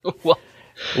Well,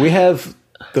 We have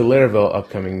the Laravel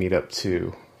upcoming meetup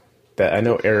too, that I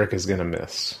know Eric is going to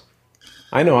miss.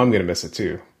 I know I'm going to miss it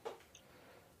too.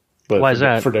 But why is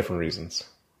that? For different reasons.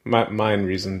 Mine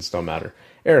reasons don't matter.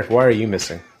 Eric, why are you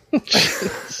missing?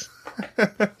 Just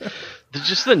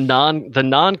the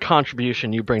non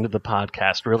contribution you bring to the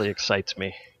podcast really excites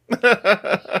me.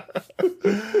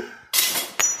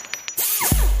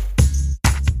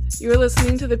 You are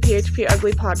listening to the PHP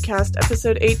Ugly Podcast,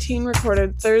 episode 18,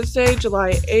 recorded Thursday,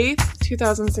 July 8th,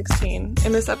 2016.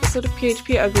 In this episode of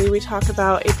PHP Ugly, we talk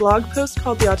about a blog post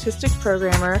called The Autistic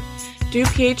Programmer, do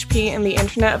PHP and the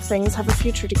Internet of Things have a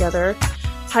future together,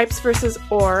 pipes versus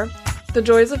OR, the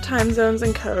joys of time zones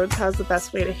and codes, how's the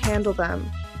best way to handle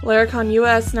them, Laracon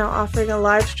US now offering a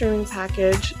live streaming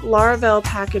package, Laravel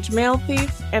package mail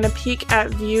thief, and a peek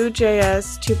at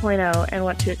Vue.js 2.0 and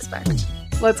what to expect.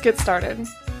 Let's get started.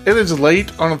 It is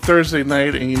late on a Thursday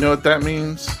night, and you know what that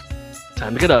means?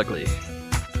 Time to get ugly.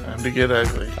 Time to get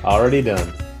ugly. Already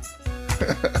done.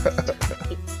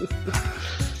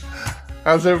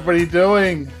 How's everybody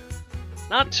doing?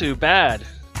 Not too bad.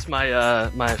 It's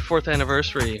my fourth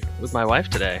anniversary with my wife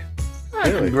today.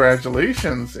 Really?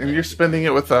 Congratulations. And you're spending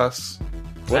it with us.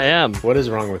 I am. What is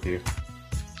wrong with you?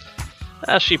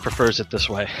 She prefers it this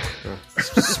way.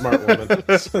 Smart woman.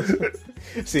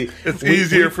 See, It's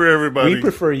easier for everybody. We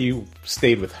prefer you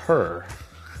stayed with her.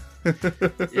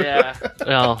 Yeah.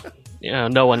 Well,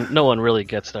 no one really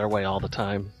gets their way all the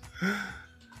time.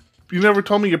 You never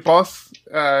told me your boss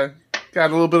got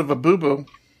a little bit of a boo-boo.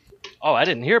 Oh, I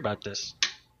didn't hear about this.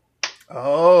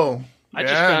 Oh. I yeah.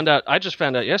 just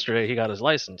found out yesterday he got his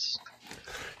license.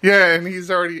 Yeah, and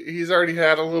he's already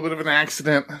had a little bit of an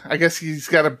accident. I guess he's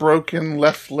got a broken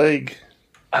left leg.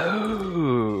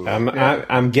 Oh.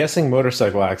 I'm guessing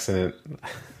motorcycle accident.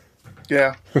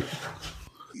 Yeah.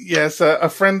 Yes, a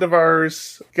friend of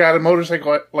ours got a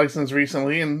motorcycle license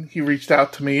recently, and he reached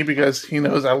out to me because he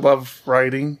knows I love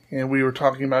riding, and we were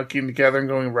talking about getting together and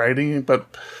going riding.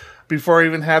 But before I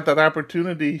even had that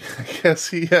opportunity, I guess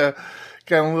he got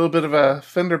a little bit of a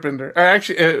fender bender.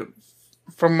 Actually,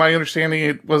 from my understanding,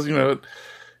 it was a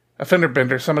fender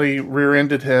bender. Somebody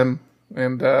rear-ended him,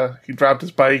 and he dropped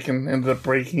his bike and ended up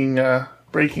breaking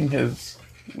his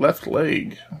left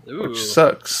leg, Ooh. which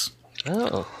sucks.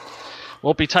 Oh.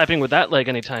 Won't be typing with that leg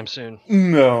anytime soon.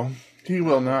 No, he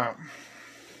will not.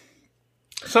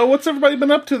 So what's everybody been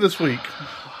up to this week?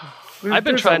 I've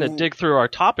been trying to dig through our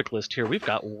topic list here. We've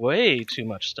got way too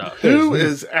much stuff. Who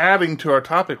is adding to our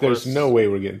topic list? There's no way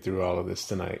we're getting through all of this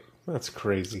tonight. That's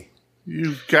crazy.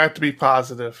 You've got to be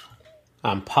positive.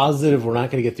 I'm positive we're not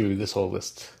going to get through this whole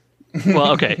list.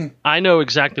 Well, okay. I know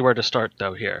exactly where to start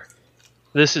though here.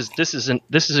 This is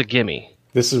a gimme.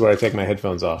 This is where I take my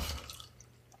headphones off.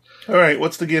 All right,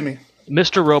 what's the gimme?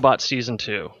 Mr. Robot Season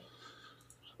 2.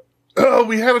 Oh,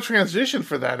 we have a transition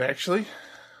for that, actually.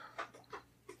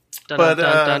 Dun, But,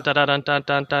 dun, dun, dun, dun, dun,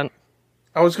 dun, dun.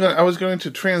 I was going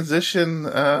to transition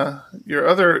your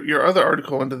other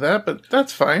article into that, but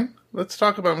that's fine. Let's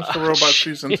talk about Mr. Robot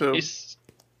Season 2. Jeez.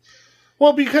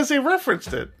 Well, because they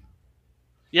referenced it.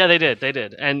 Yeah, they did.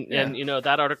 And Yeah. and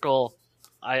that article,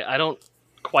 I don't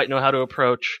quite know how to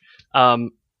approach.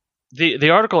 The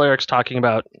article Eric's talking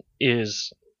about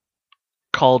is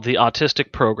called The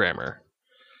Autistic Programmer,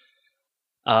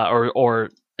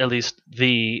 or at least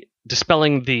the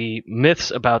dispelling the myths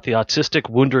about the autistic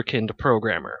wunderkind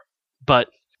programmer. But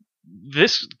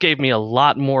this gave me a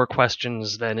lot more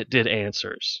questions than it did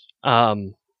answers.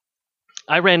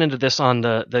 I ran into this on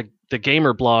the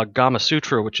gamer blog Gamma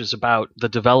Sutra, which is about the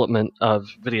development of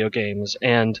video games,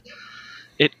 and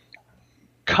it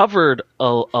covered a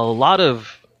lot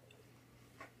of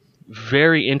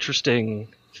very interesting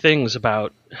things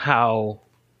about how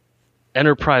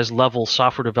enterprise level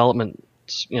software development,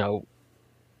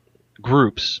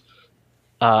 groups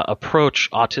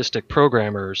approach autistic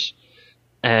programmers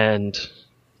and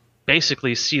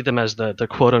basically see them as the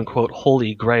quote unquote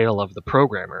holy grail of the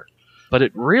programmer. But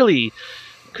it really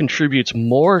contributes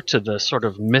more to the sort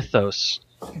of mythos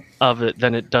of it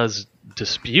than it does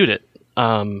dispute it.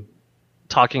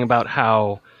 Talking about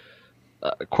how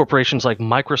corporations like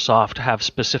Microsoft have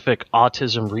specific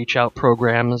autism reach-out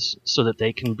programs so that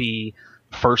they can be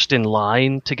first in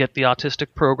line to get the autistic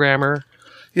programmer.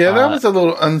 Yeah, that was a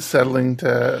little unsettling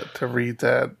to read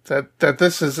that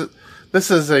this is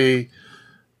a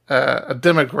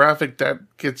demographic that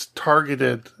gets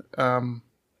targeted.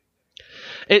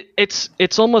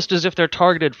 It's almost as if they're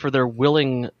targeted for their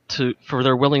willingness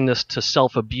to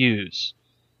self-abuse.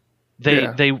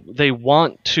 They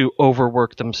want to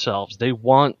overwork themselves. They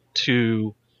want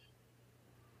to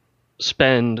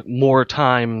spend more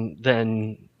time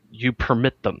than you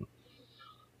permit them.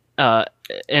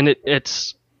 And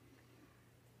it's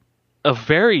a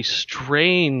very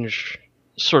strange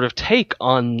sort of take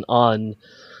on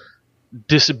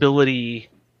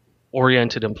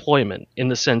disability-oriented employment, in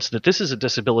the sense that this is a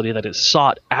disability that is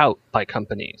sought out by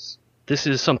companies. This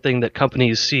is something that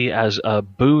companies see as a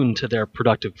boon to their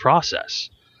productive process.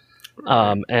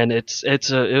 And it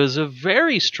was a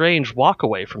very strange walk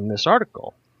away from this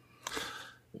article.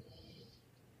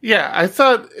 Yeah, I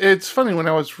thought it's funny when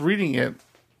I was reading it.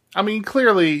 I mean,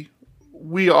 clearly,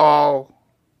 we all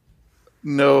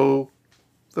know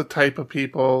the type of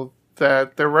people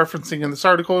that they're referencing in this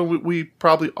article, and we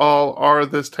probably all are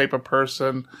this type of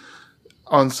person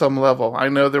on some level. I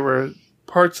know there were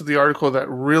parts of the article that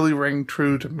really rang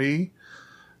true to me.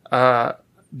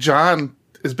 John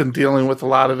has been dealing with a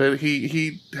lot of it.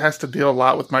 He has to deal a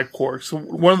lot with my quirks. So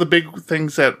one of the big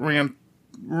things that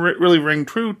really rang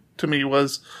true to me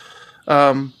was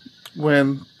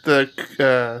when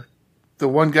the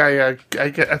one guy,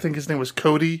 I think his name was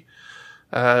Cody,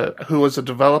 who was a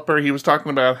developer. He was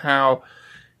talking about how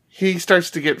he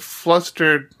starts to get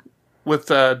flustered with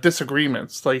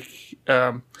disagreements. Like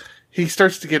he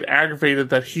starts to get aggravated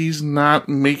that he's not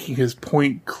making his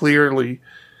point clearly,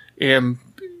 and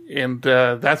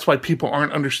that's why people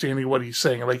aren't understanding what he's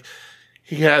saying. Like,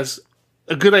 he has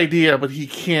a good idea, but he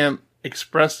can't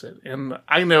express it. And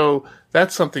I know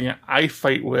that's something I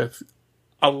fight with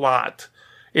a lot.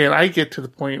 And I get to the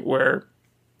point where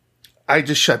I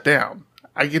just shut down.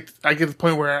 I get to the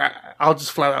point where I'll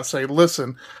just flat out say,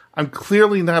 listen, I'm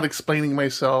clearly not explaining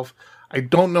myself. I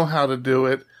don't know how to do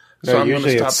it. So I'm going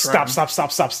to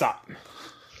stop.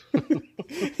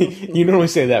 You normally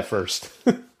say that first.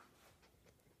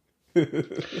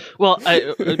 Well,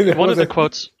 one of the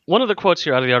quotes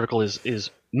here out of the article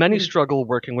is many struggle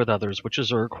working with others, which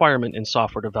is a requirement in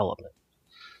software development.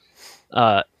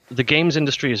 The games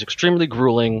industry is extremely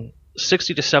grueling,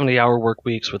 60 to 70 hour work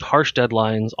weeks with harsh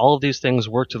deadlines. All of these things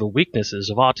work to the weaknesses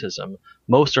of autism.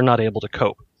 Most are not able to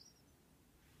cope.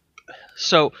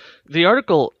 So the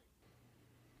article,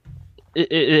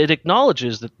 it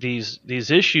acknowledges that these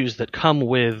issues that come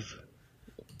with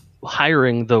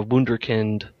hiring the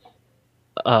wunderkind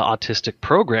autistic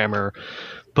programmer,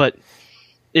 but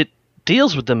it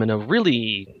deals with them in a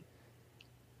really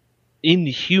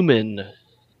inhuman,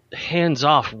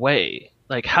 hands-off way.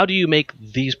 Like, how do you make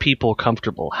these people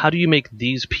comfortable? How do you make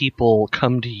these people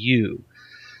come to you?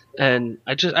 And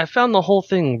I found the whole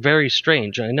thing very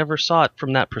strange. I never saw it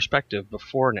from that perspective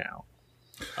before now.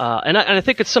 And I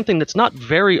think it's something that's not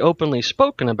very openly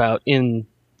spoken about in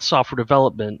software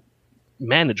development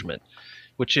management,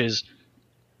 which is,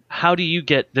 how do you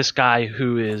get this guy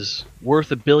who is worth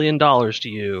 $1 billion to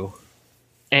you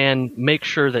and make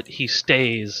sure that he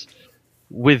stays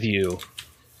with you,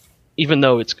 even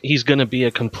though he's going to be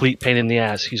a complete pain in the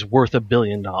ass? He's worth $1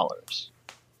 billion.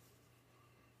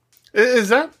 Is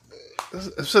that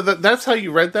so? That's how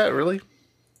you read that, really?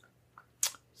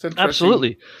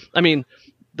 Absolutely. I mean,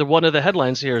 one of the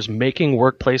headlines here is making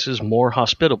workplaces more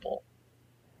hospitable.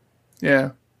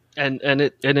 Yeah, and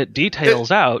it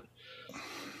details out.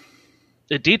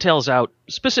 It details out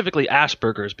specifically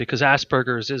Asperger's, because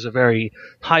Asperger's is a very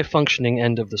high-functioning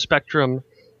end of the spectrum.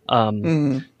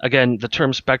 Again, the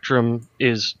term spectrum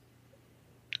is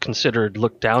considered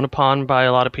looked down upon by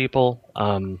a lot of people.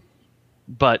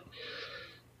 But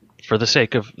for the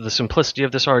sake of the simplicity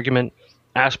of this argument,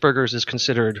 Asperger's is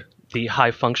considered the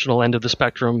high-functional end of the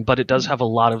spectrum, but it does have a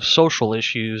lot of social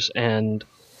issues, and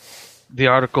the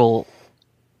article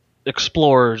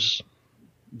explores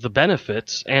the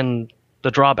benefits and the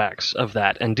drawbacks of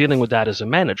that, and dealing with that as a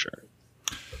manager.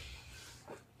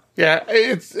 Yeah,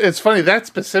 it's funny. That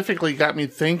specifically got me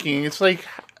thinking. It's like,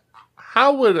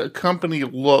 how would a company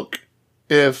look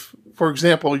if, for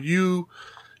example, you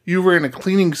were in a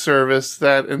cleaning service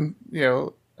that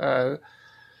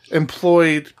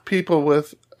employed people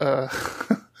with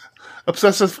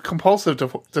obsessive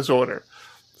compulsive disorder.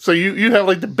 So you have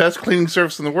like the best cleaning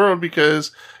service in the world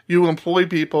because you employ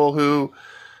people who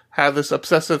have this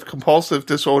obsessive compulsive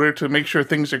disorder to make sure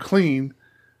things are clean.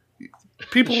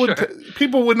 People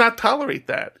would not tolerate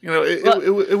that.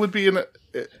 It would be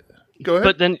go ahead.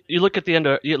 But then you look at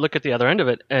the other end of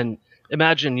it, and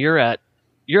imagine you're at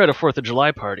a 4th of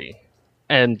July party,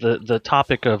 and the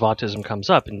topic of autism comes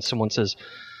up, and someone says,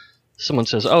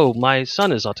 "Oh, my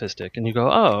son is autistic," and you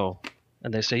go, "Oh,"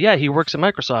 and they say, "Yeah, he works at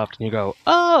Microsoft," and you go,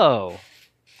 "Oh."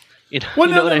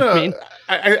 I mean?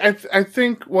 I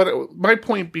think my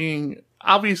point being,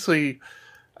 obviously,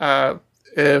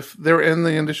 if they're in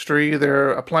the industry,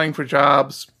 they're applying for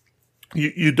jobs,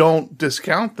 you don't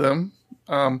discount them.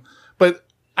 But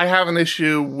I have an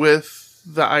issue with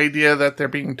the idea that they're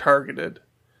being targeted.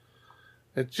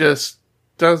 It just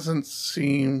doesn't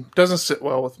sit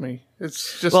well with me.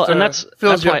 It's just and feels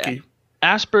that's why yucky.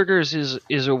 Asperger's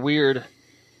is a weird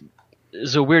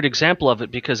example of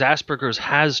it, because Asperger's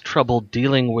has trouble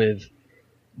dealing with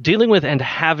and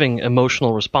having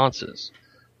emotional responses.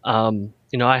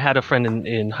 I had a friend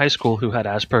in high school who had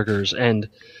Asperger's, and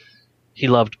he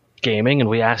loved gaming,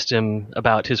 and we asked him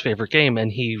about his favorite game,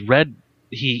 and he read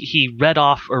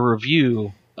off a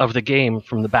review of the game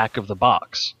from the back of the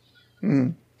box.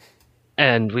 Mm.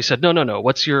 And we said, no,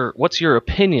 what's your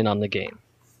opinion on the game?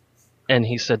 And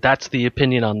he said, that's the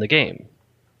opinion on the game.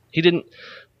 He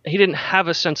didn't have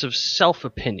a sense of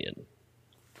self-opinion.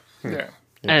 Yeah.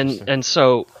 And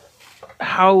so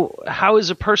how is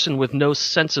a person with no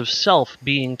sense of self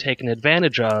being taken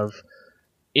advantage of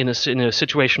in a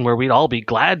situation where we'd all be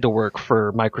glad to work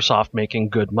for Microsoft, making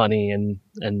good money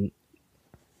and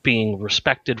being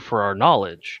respected for our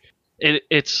knowledge?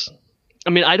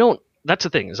 That's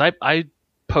the thing, is I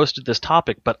posted this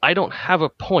topic, but I don't have a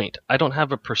point. I don't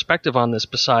have a perspective on this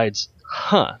besides,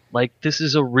 this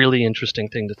is a really interesting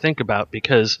thing to think about,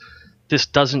 because this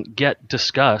doesn't get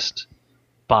discussed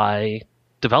by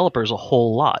developers a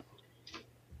whole lot.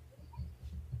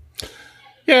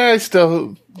 Yeah, I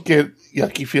still get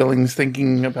yucky feelings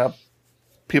thinking about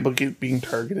people being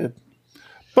targeted.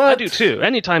 But I do too.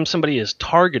 Anytime somebody is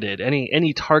targeted,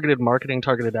 any targeted marketing,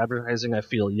 targeted advertising, I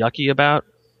feel yucky about.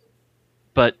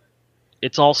 But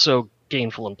it's also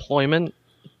gainful employment.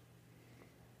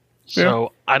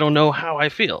 So I don't know how I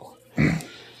feel.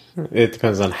 It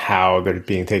depends on how they're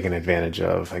being taken advantage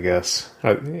of, I guess.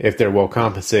 If they're well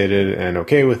compensated and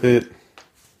okay with it.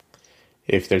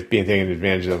 If they're being taken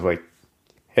advantage of, like,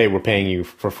 hey, we're paying you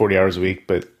for 40 hours a week,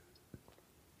 but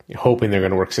hoping they're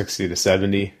going to work 60 to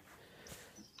 70.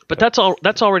 But that's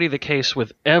already the case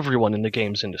with everyone in the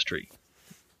games industry.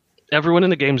 Everyone in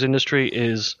the games industry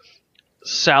is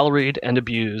salaried and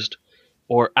abused,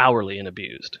 or hourly and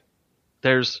abused.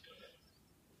 There's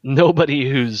nobody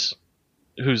who's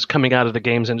coming out of the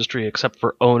games industry except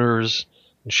for owners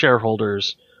and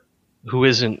shareholders who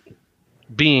isn't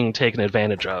being taken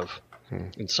advantage of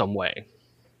in some way.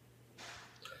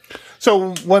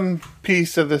 So one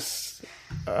piece of this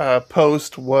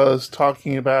post was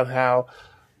talking about how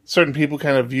certain people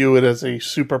kind of view it as a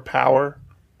superpower,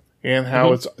 and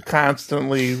how it's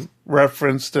constantly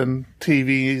referenced in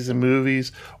TVs and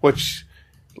movies, which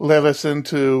led us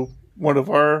into one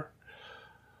of our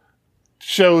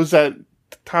shows that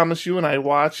Thomas, you and I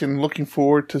watch, and looking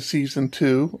forward to season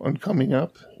 2 on coming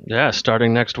up. Yeah,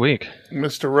 starting next week.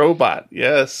 Mr. Robot,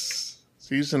 yes,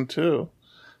 season 2.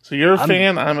 So you're a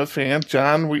fan, I'm a fan.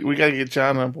 John, we got to get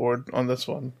John on board on this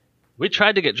one. We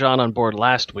tried to get John on board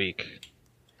last week.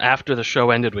 After the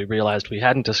show ended, we realized we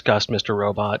hadn't discussed Mr.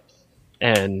 Robot,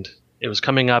 and it was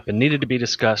coming up and needed to be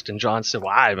discussed, and John said,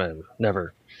 well, I've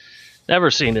never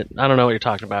seen it. I don't know what you're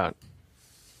talking about.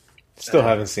 Still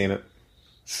haven't seen it.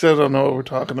 Still don't know what we're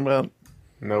talking about.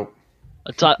 Nope.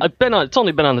 It's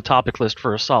only been on the topic list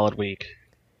for a solid week.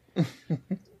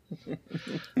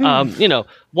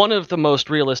 One of the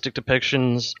most realistic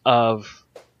depictions of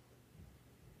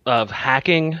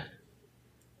hacking,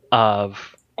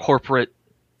 of corporate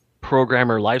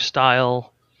programmer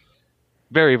lifestyle.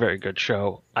 Very, very good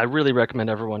show. I really recommend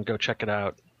everyone go check it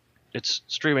out. It's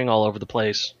streaming all over the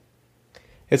place.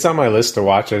 It's on my list to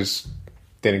watch. I just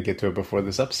didn't get to it before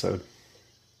this episode.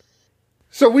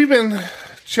 So we've been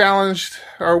challenged,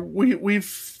 or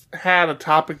we've had a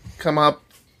topic come up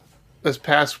this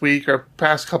past week, or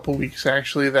past couple weeks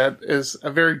actually, that is a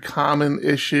very common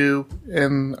issue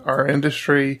in our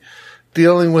industry,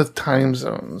 dealing with time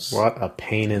zones. What a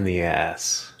pain in the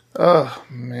ass. Oh,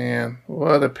 man,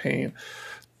 what a pain.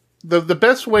 The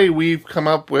best way we've come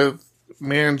up with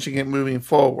managing it moving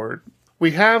forward,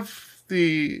 we have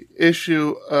the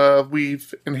issue of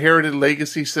we've inherited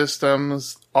legacy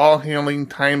systems, all handling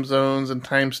time zones and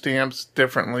timestamps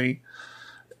differently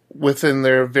within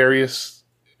their various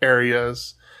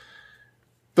areas.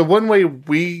 The one way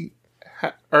we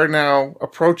are now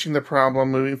approaching the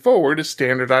problem moving forward is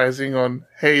standardizing on,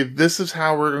 hey, this is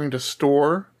how we're going to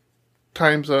store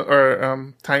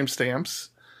timestamps.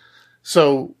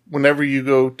 So whenever you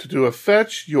go to do a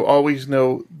fetch, you always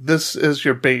know this is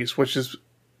your base, which is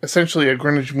essentially a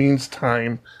Greenwich Mean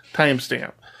Time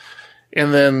timestamp.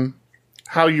 And then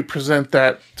how you present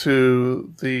that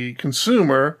to the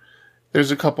consumer,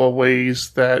 there's a couple of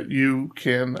ways that you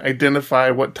can identify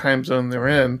what time zone they're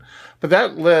in. But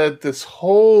that led this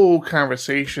whole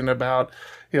conversation about,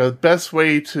 the best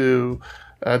way to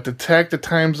detect the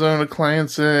time zone a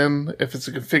client's in, if it's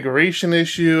a configuration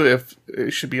issue, if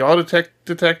it should be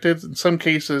auto-detected. In some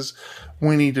cases,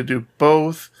 we need to do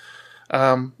both.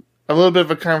 A little bit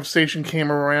of a conversation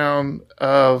came around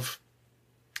of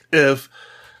if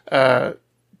the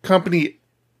company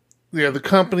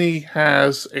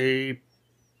has a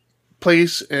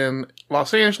place in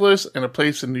Los Angeles and a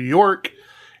place in New York,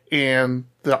 and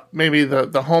maybe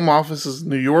the home office is in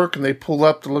New York, and they pull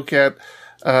up to look at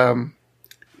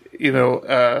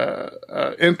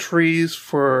entries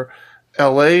for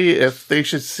LA, if they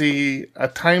should see a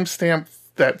timestamp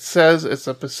that says it's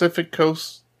a Pacific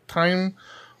Coast time,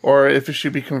 or if it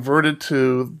should be converted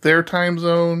to their time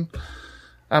zone.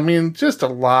 I mean, just a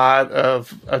lot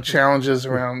of challenges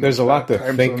around. There's a lot to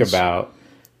think zones. about.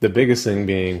 The biggest thing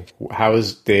being, how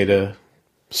is data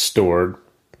stored,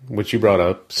 which you brought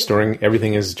up. Storing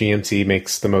everything as GMT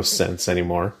makes the most sense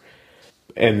anymore.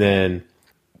 And then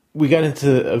we got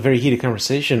into a very heated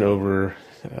conversation over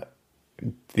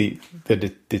the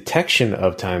detection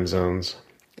of time zones.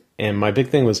 And my big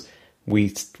thing was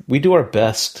we do our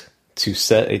best to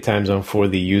set a time zone for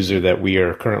the user that we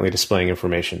are currently displaying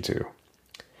information to.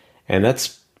 And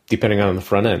that's depending on the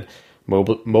front end.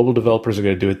 Mobile developers are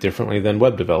going to do it differently than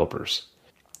web developers.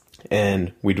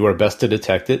 And we do our best to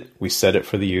detect it. We set it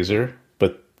for the user,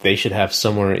 but they should have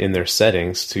somewhere in their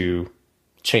settings to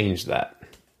change that.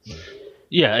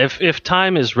 Yeah, if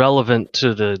time is relevant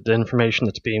to the information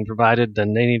that's being provided,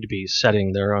 then they need to be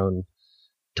setting their own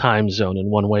time zone in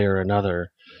one way or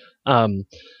another. And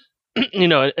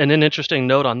an interesting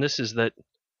note on this is that,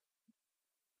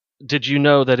 did you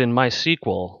know that in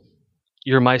MySQL,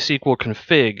 your MySQL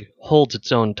config holds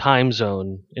its own time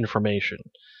zone information,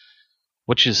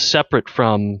 which is separate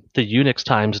from the Unix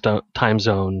time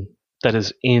zone that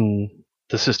is in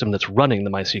the system that's running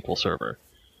the MySQL server.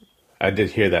 I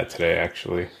did hear that today,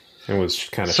 actually, and was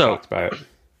kind of shocked by it.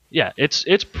 Yeah,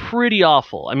 it's pretty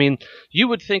awful. I mean, you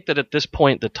would think that at this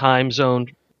point the time zone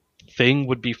thing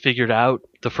would be figured out.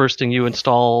 The first thing you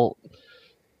install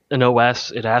an OS,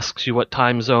 it asks you what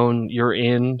time zone you're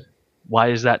in.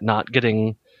 Why is that not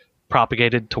getting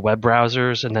propagated to web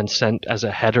browsers and then sent as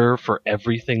a header for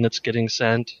everything that's getting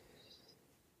sent?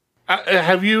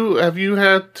 Have you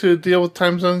had to deal with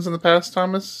time zones in the past,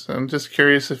 Thomas? I'm just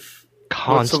curious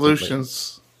Constantly.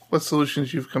 What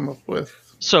solutions you've come up with.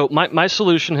 So my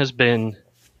solution has been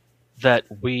that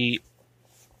we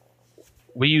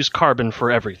use Carbon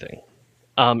for everything.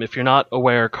 If you're not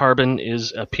aware, Carbon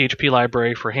is a PHP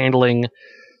library for handling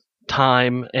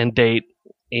time and date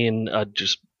in a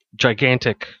just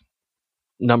gigantic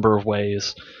number of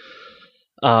ways.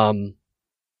 A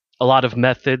lot of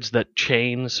methods that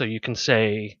chain, so you can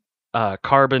say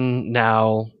Carbon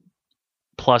now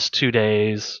plus 2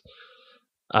 days,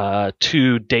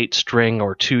 2 date string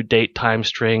or 2 date time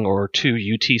string or 2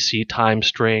 UTC time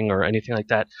string or anything like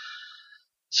that.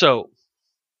 So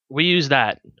we use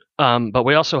that, but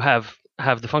we also have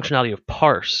the functionality of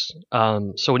parse.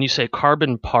 So when you say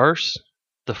Carbon parse,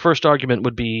 the first argument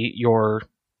would be your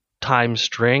time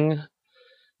string,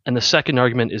 and the second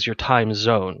argument is your time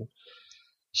zone.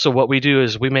 So what we do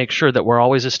is we make sure that we're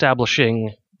always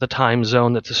establishing the time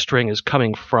zone that the string is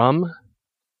coming from,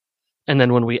 and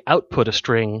then when we output a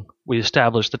string, we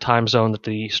establish the time zone that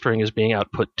the string is being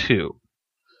output to.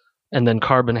 And then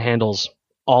Carbon handles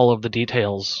all of the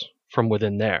details from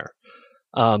within there.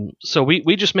 So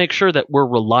we just make sure that we're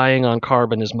relying on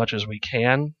Carbon as much as we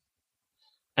can,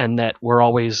 and that we're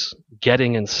always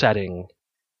getting and setting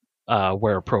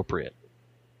where appropriate.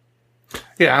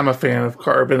 Yeah, I'm a fan of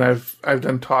Carbon. I've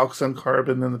done talks on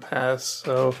Carbon in the past.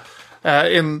 So,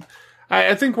 and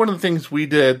I think one of the things we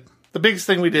did, the biggest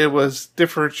thing we did was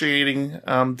differentiating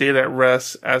data at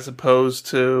rest as opposed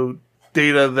to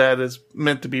data that is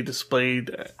meant to be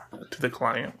displayed to the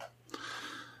client.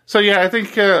 So yeah, I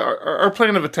think our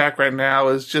plan of attack right now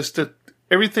is just that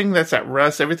everything that's at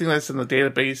rest, everything that's in the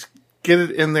database, get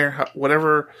it in there,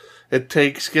 whatever it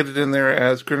takes, get it in there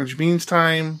as Greenwich Mean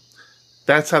Time.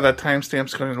 That's how that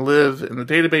timestamp's going to live in the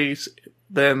database.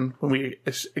 Then when we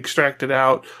extract it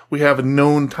out, we have a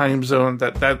known time zone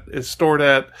that is stored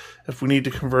at. If we need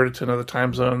to convert it to another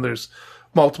time zone, there's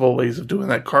multiple ways of doing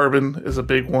that. Carbon is a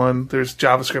big one. There's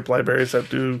JavaScript libraries that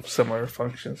do similar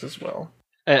functions as well.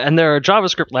 And there are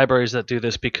JavaScript libraries that do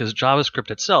this because JavaScript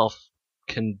itself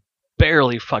can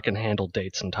barely fucking handle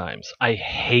dates and times. I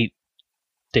hate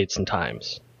dates and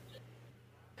times.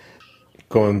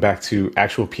 Going back to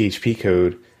actual PHP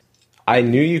code, I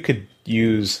knew you could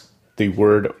use the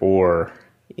word or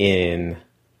in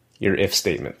your if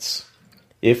statements.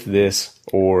 If this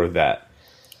or that.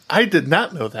 I did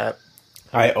not know that.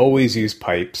 I always use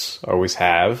pipes, always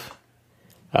have.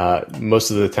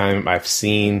 Most of the time I've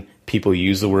seen people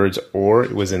use the words or.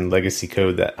 It was in legacy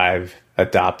code that I've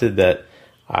adopted that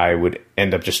I would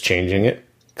end up just changing it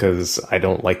because I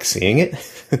don't like seeing it.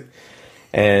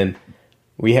 And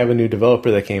we have a new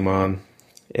developer that came on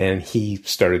and he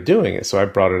started doing it. So I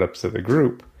brought it up to the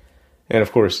group. And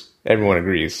of course, everyone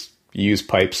agrees. You use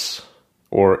pipes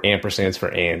or ampersands for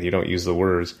and. You don't use the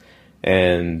words.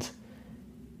 And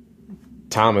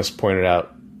Thomas pointed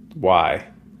out why.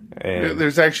 And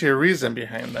there's actually a reason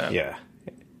behind that. yeah.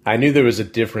 I knew there was a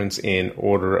difference in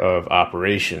order of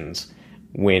operations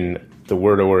when the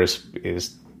word or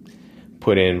is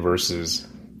put in versus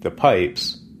the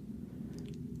pipes.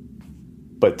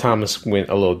 But Thomas went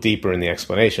a little deeper in the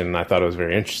explanation, and I thought it was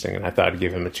very interesting, and I thought I'd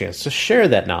give him a chance to share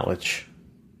that knowledge.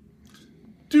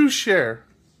 Do share.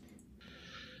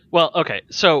 Well, okay,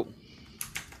 so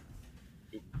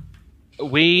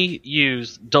we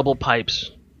use double pipes,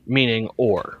 meaning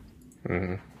or.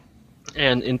 Mm-hmm.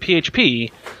 And in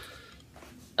PHP,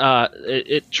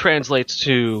 it translates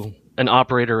to an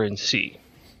operator in C.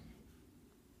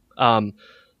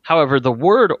 However, the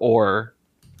word or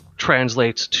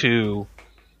translates to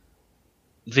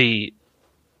the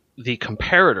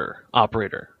comparator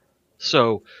operator.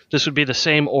 So this would be the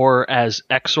same or as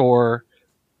XOR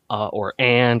or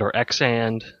AND or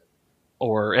XAND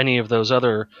or any of those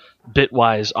other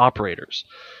bitwise operators.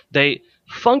 They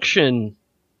function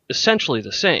essentially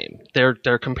the same.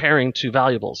 They're comparing two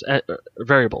variables,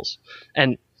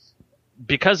 and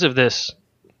because of this,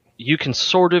 you can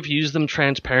sort of use them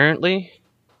transparently.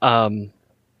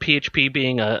 PHP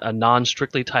being a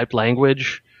non-strictly typed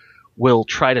language will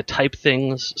try to type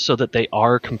things so that they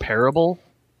are comparable.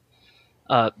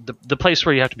 The place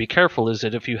where you have to be careful is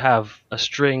that if you have a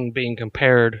string being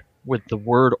compared with the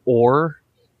word or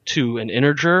to an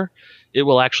integer, it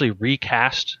will actually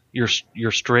recast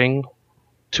your string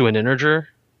to an integer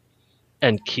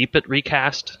and keep it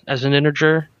recast as an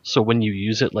integer. So when you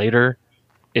use it later,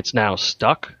 it's now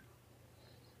stuck.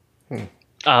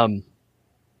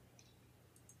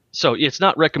 So it's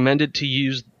not recommended to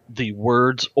use the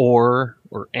words or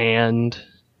and,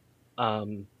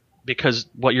 because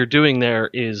what you're doing there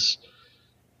is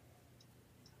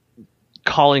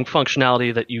calling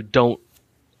functionality that you don't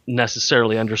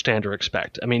necessarily understand or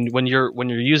expect. I mean, when you're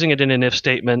using it in an if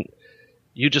statement,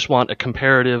 you just want a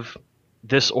comparative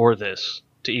this or this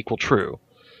to equal true.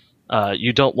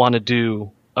 You don't want to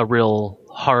do a real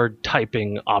hard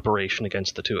typing operation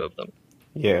against the two of them.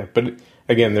 Yeah, but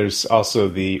again, there's also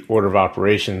the order of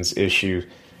operations issue.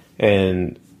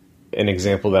 And an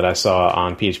example that I saw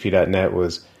on php.net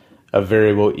was a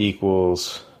variable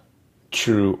equals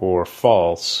true or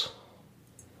false.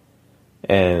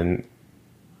 And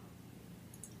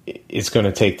it's going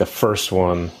to take the first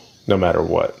one no matter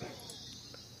what.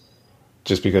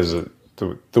 Just because of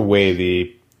the way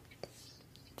the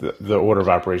order of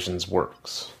operations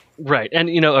works. Right. And,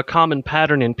 a common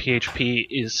pattern in PHP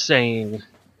is saying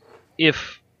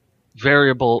if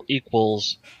variable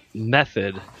equals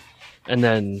method and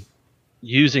then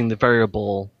using the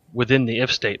variable within the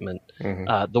if statement.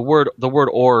 Mm-hmm. The word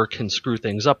or can screw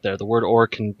things up there. The word or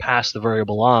can pass the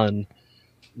variable on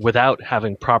without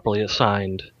having properly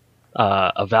assigned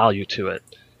a value to it.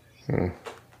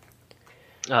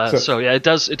 So yeah, it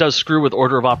does screw with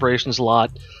order of operations a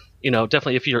lot.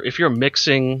 Definitely if you're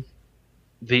mixing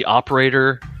the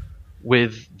operator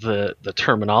with the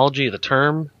terminology, the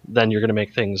term, then you're going to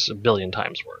make things a billion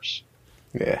times worse.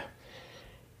 Yeah.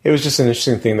 It was just an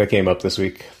interesting thing that came up this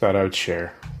week. Thought I would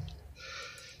share.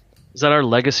 Is that our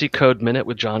legacy code minute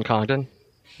with John Congdon?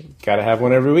 Gotta have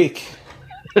one every week.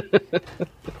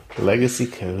 Legacy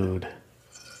code.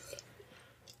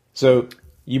 So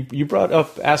you brought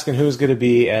up asking who's going to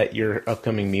be at your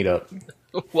upcoming meetup.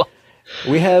 Well,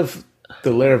 we have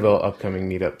the Laravel upcoming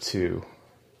meetup too,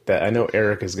 that I know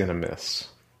Eric is going to miss.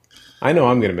 I know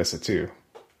I'm going to miss it too.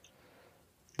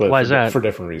 But why is that? For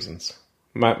different reasons.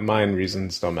 Mine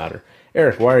reasons don't matter.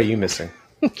 Eric, why are you missing?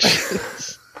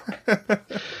 Just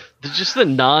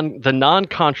the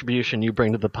non-contribution you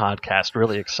bring to the podcast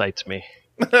really excites me.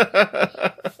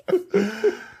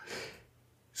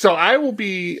 So I will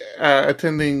be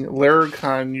attending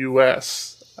Laracon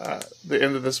US the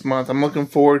end of this month. I'm looking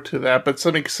forward to that. But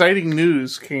some exciting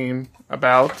news came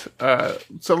about.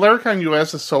 So Laracon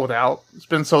US is sold out. It's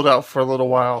been sold out for a little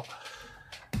while.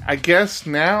 I guess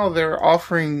now they're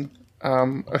offering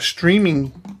a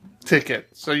streaming ticket,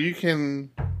 so you can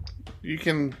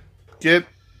get.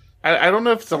 I don't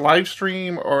know if it's a live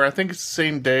stream or I think it's the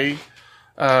same day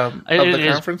of the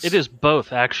conference. It is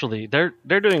both, actually. They're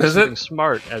doing something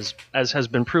smart, as has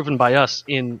been proven by us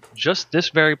in just this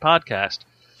very podcast,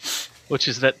 which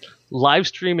is that live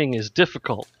streaming is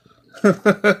difficult.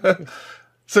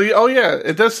 So,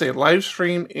 it does say live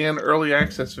stream and early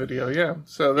access video. Yeah.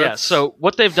 So that's... Yeah, so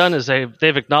what they've done is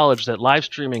they've acknowledged that live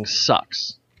streaming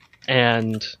sucks.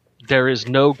 And there is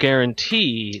no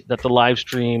guarantee that the live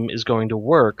stream is going to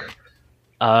work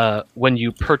when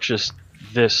you purchase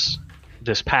this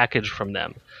package from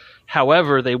them.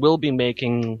 However, they will be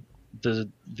making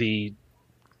the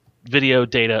video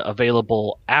data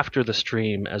available after the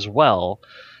stream as well,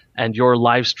 and your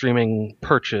live streaming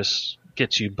purchase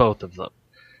gets you both of them.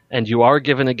 And you are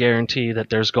given a guarantee that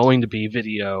there's going to be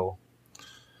video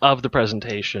of the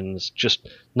presentations, just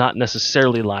not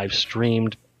necessarily live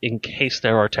streamed in case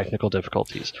there are technical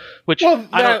difficulties, which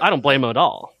I don't blame them at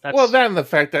all. That and the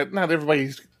fact that not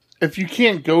everybody's... If you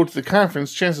can't go to the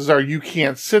conference, chances are you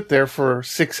can't sit there for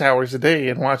 6 hours a day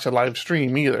and watch a live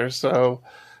stream either. So,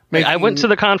 I went to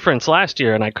the conference last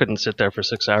year and I couldn't sit there for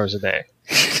 6 hours a day.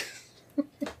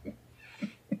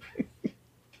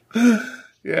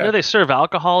 Yeah. You know they serve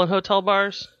alcohol in hotel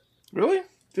bars? Really?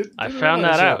 I found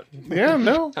that out. Yeah,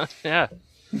 no. Yeah.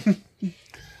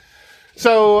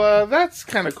 So that's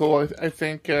kind of cool, I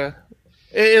think.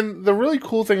 And the really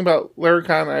cool thing about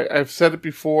Laracon, I've said it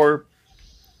before,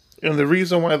 and the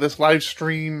reason why this live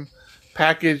stream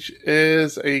package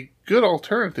is a good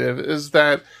alternative is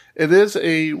that it is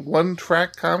a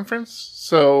one-track conference,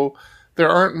 so there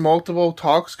aren't multiple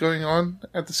talks going on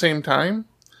at the same time.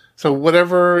 So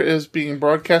whatever is being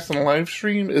broadcast on the live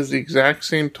stream is the exact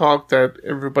same talk that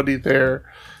everybody there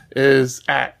is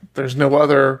at. There's no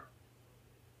other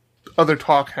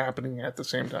talk happening at the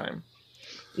same time.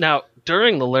 Now,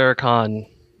 during the Laracon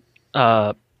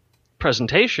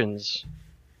presentations,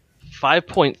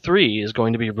 5.3 is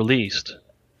going to be released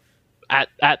at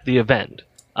the event.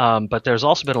 But there's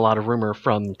also been a lot of rumor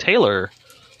from Taylor,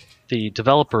 the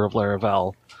developer of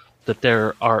Laravel, that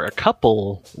there are a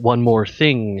couple one more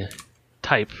thing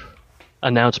type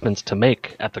announcements to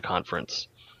make at the conference.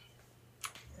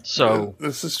 So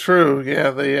this is true.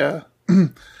 Yeah, they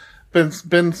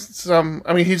been some.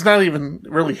 I mean, he's not even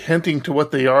really hinting to what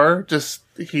they are. Just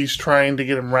he's trying to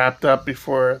get them wrapped up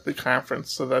before the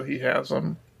conference so that he has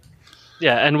them.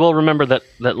 Yeah, and we'll remember that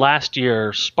last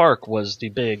year Spark was the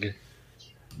big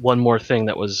one more thing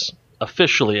that was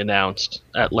officially announced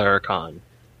at Laracon.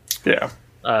 Yeah.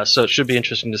 So it should be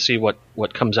interesting to see what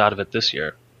comes out of it this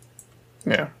year.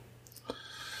 Yeah.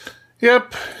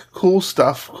 Yep. Cool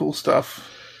stuff.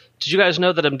 Did you guys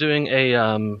know that I'm doing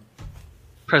a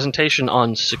presentation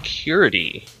on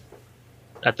security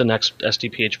at the next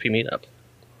SDPHP meetup?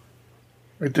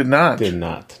 I did not.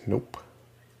 Nope.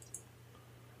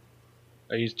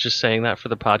 Are you just saying that for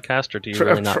the podcast, or do you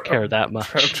really not care that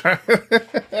much?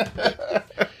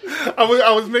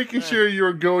 I was making sure you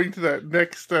were going to that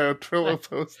next Trello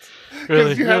post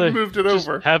because you hadn't moved it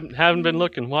over. Haven't been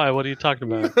looking. Why? What are you talking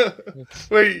about?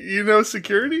 Wait, you know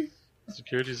security?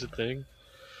 Security's a thing.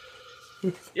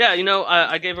 Yeah,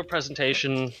 I gave a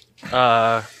presentation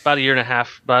about a year and a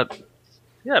half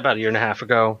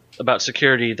ago about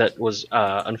security that was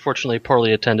unfortunately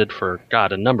poorly attended for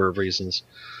a number of reasons.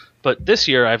 But this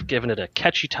year I've given it a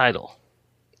catchy title.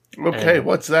 Okay,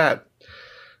 what's that?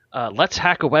 Let's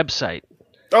hack a website.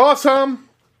 Awesome.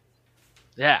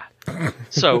 Yeah.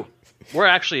 So I'm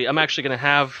actually going to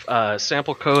have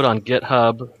sample code on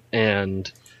GitHub,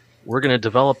 and we're going to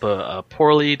develop a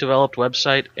poorly developed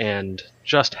website and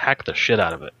just hack the shit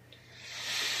out of it.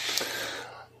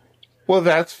 Well,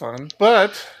 that's fun.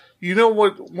 But you know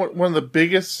what one of the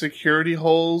biggest security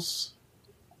holes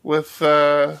with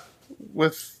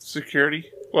security?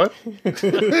 What? You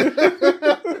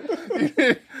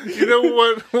know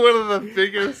what one of the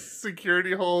biggest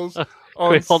security holes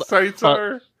on sites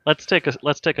are? Let's take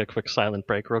a quick silent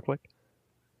break real quick.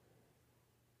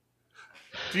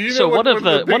 So one of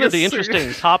the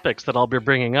interesting topics that I'll be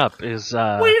bringing up is...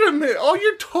 Wait a minute. Oh,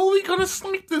 you're totally going to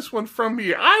sneak this one from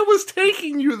me. I was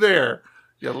taking you there,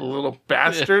 you little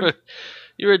bastard.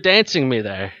 You were dancing me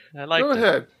there. I liked it. Go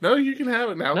ahead. No, you can have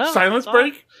it now. No, Silence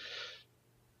break.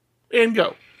 And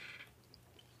go.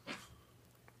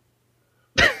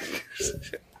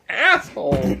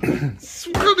 Asshole.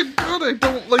 Swear to God, I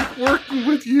don't like working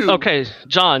with you. Okay,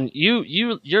 John,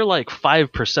 you're like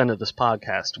 5% of this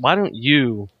podcast. Why don't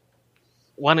you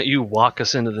walk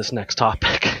us into this next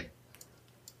topic?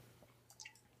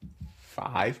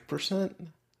 5%?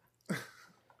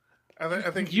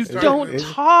 I think you don't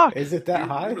talk. Is it that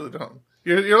high? You really don't.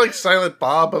 You're like Silent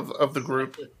Bob of the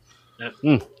group.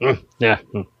 Yeah.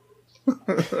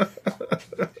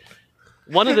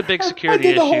 One of the big security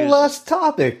I did the issues. whole last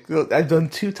topic. I've done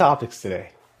 2 topics today.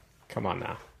 Come on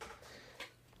now.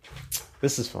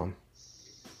 This is fun.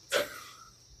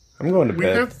 I'm going to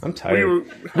bed. I'm tired.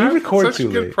 We record such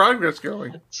too good late. progress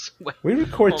going. We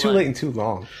record Hold too on. late and too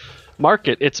long. Mark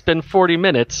it. It's been 40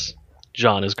 minutes.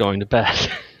 John is going to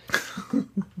bed.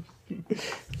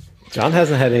 John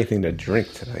hasn't had anything to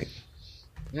drink tonight.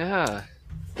 Yeah.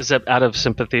 Is that out of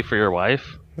sympathy for your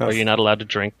wife? No. Are you not allowed to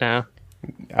drink now?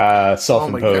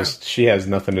 Self-imposed. She has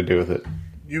nothing to do with it.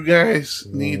 You guys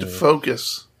need to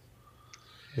focus.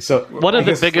 So One of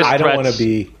the biggest I don't want threats- to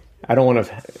be. I don't want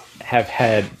to have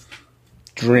had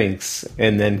drinks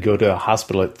and then go to a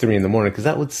hospital at 3 a.m. because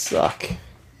that would suck.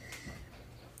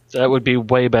 That would be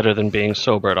way better than being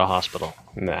sober at a hospital.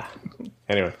 Nah.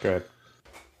 Anyway, go ahead.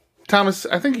 Thomas,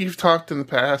 I think you've talked in the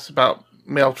past about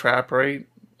Mail Trap, right?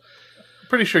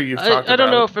 Pretty sure you've talked about it. I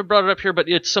don't know if I brought it up here, but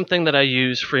it's something that I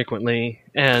use frequently,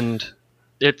 and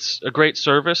it's a great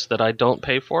service that I don't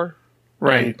pay for.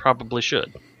 Right. And probably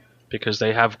should, because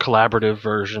they have collaborative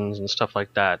versions and stuff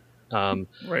like that.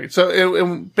 Right. So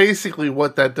it basically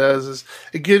what that does is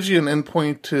it gives you an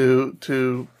endpoint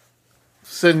to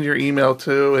send your email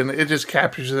to, and it just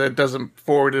captures it. It doesn't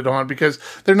forward it on because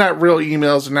they're not real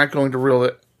emails. They're not going to real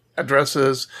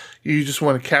addresses. You just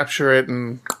want to capture it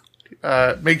and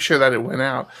make sure that it went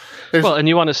out. Well, and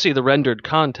you want to see the rendered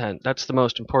content. That's the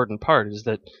most important part, is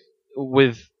that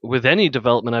with any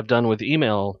development I've done with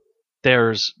email,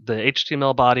 there's the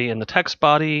HTML body and the text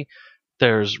body.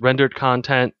 There's rendered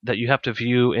content that you have to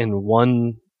view in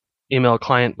one email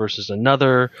client versus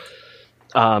another.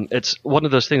 It's one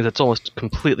of those things that's almost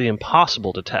completely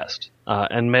impossible to test.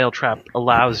 And MailTrap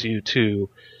allows you to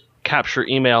capture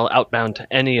email outbound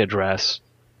to any address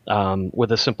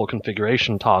with a simple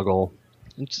configuration toggle.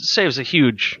 It saves a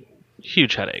huge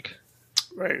headache.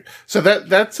 Right. So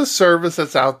that's a service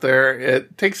that's out there.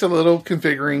 It takes a little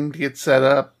configuring to get set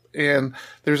up, and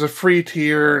there's a free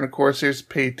tier, and of course there's a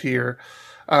paid tier.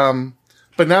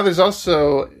 But now there's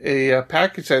also a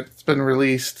package that's been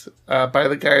released by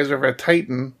the guys over at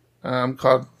Titan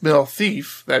called Mail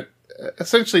Thief that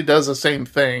essentially does the same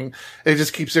thing. It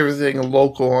just keeps everything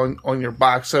local on your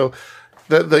box. So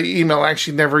the email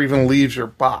actually never even leaves your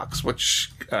box,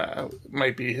 which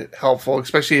might be helpful,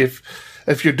 especially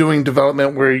if you're doing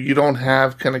development where you don't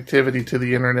have connectivity to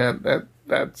the internet.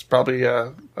 That's probably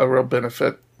a real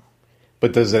benefit.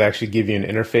 But does it actually give you an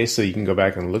interface so you can go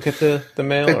back and look at the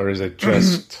mail, or is it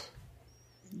just...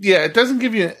 Yeah, it doesn't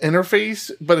give you an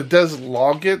interface, but it does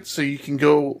log it, so you can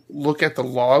go look at the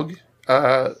log.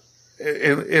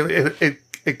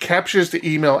 It captures the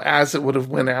email as it would have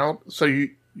went out, so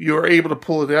you're able to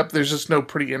pull it up. There's just no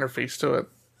pretty interface to it.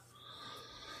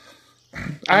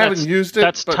 I haven't used it.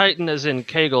 That's but Titan as in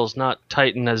Kegels, not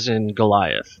Titan as in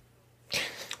Goliath.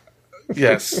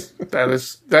 yes, that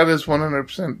is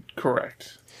 100%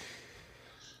 correct.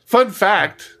 Fun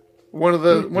fact: one of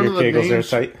the Kegels names,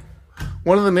 tight?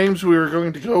 one of the names we were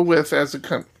going to go with as a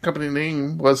company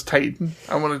name was Titan.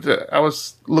 I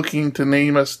was looking to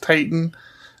name us Titan,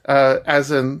 as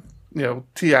in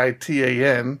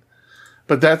Titan,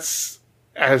 but that's,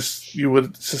 as you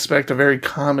would suspect, a very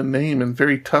common name and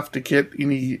very tough to get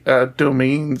any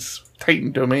domains,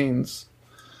 Titan domains.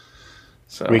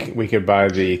 So We could buy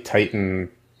the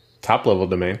Titan top-level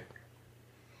domain.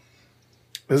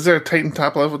 is there a Titan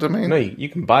top level domain? No, you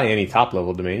can buy any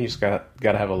top-level domain. You just got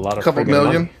to have a lot of Couple friggin'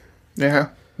 million? money.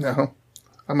 Yeah, no,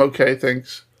 I'm okay,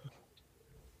 thanks.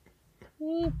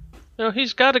 No,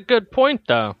 he's got a good point,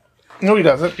 though. No, he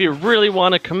doesn't. If you really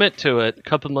want to commit to it, a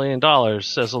couple $1 million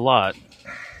says a lot.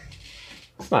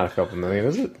 It's not a couple million,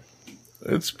 is it?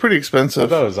 It's pretty I expensive.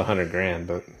 thought it was $100,000,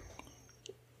 but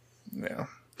Yeah.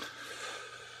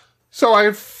 So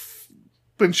I've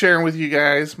been sharing with you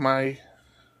guys my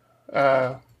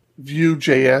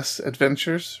Vue.js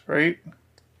adventures, right?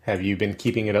 have you been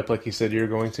keeping it up like you said you were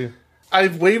going to?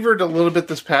 I've wavered a little bit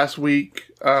this past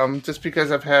week, just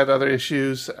because I've had other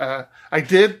issues.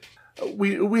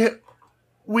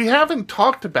 We haven't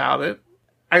talked about it.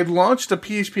 I launched a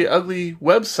PHP Ugly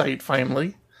website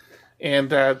finally, and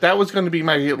that was going to be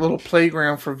my little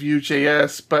playground for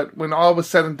Vue.js. But when all was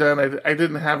said and done, I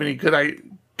didn't have any good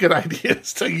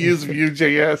ideas to use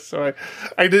Vue.js, so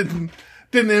I didn't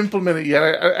implement it yet.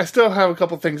 I still have a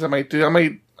couple things I might do. I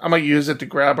might use it to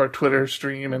grab our Twitter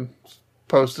stream and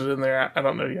post it in there. I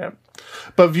don't know yet.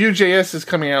 But Vue.js is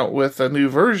coming out with a new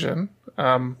version.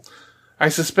 I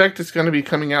suspect it's going to be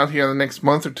coming out here in the next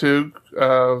month or two.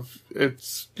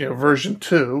 It's version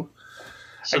 2.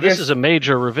 So this is a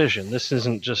major revision. This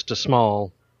isn't just a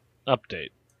small update.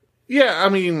 Yeah, I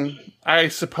mean, I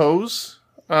suppose.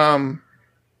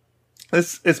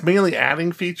 It's mainly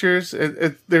adding features.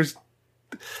 It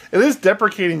is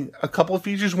deprecating a couple of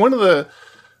features. One of the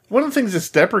things it's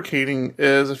deprecating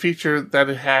is a feature that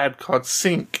it had called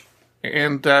sync,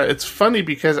 And it's funny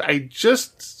because I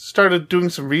just started doing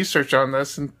some research on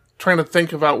this and trying to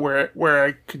think about where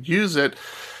I could use it.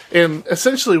 And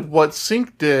essentially what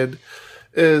sync did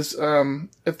is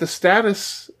if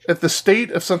the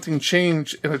state of something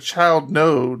changed in a child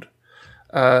node,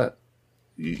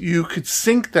 you could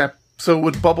sync that so it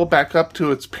would bubble back up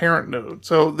to its parent node.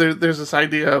 So there's this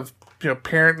idea of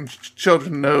parent and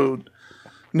children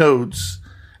nodes.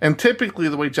 And typically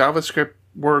the way JavaScript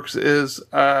works is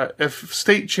if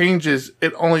state changes,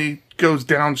 it only goes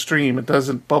downstream. It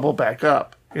doesn't bubble back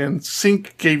up. And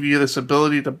sync gave you this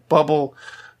ability to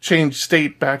change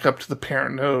state back up to the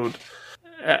parent node.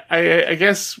 I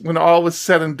guess when all was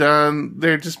said and done,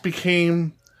 they just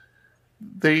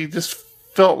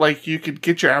felt like you could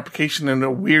get your application in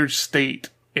a weird state.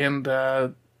 And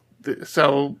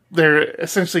so they're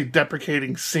essentially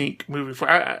deprecating sync moving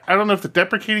forward. I don't know if they're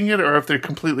deprecating it or if they're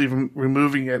completely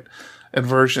removing it in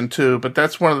version 2, but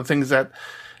that's one of the things that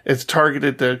it's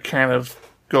targeted to kind of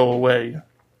go away.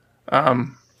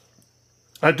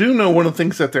 I do know one of the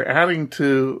things that they're adding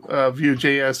to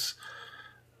Vue.js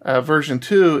version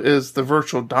 2 is the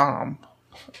virtual DOM.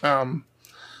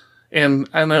 And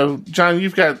I know, John,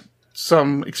 you've got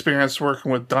some experience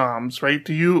working with DOMs, right?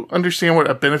 Do you understand what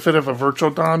a benefit of a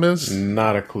virtual DOM is?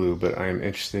 Not a clue, but I'm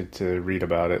interested to read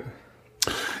about it.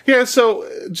 Yeah, so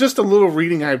just a little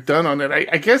reading I've done on it.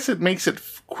 I guess it makes it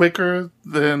quicker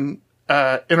than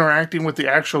interacting with the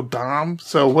actual DOM.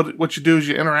 So what you do is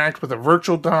you interact with a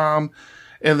virtual DOM,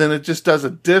 and then it just does a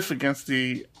diff against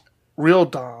the real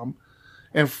DOM.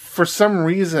 And for some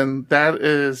reason, that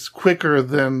is quicker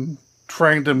than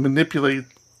trying to manipulate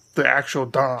the actual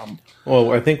DOM.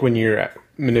 Well, I think when you're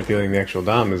manipulating the actual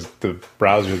DOM, is the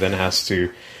browser then has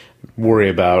to worry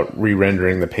about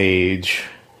re-rendering the page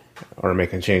or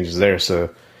making changes there.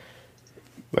 So,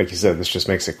 like you said, this just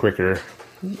makes it quicker.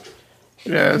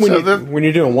 Yeah. When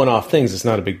you're doing one-off things, it's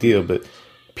not a big deal, but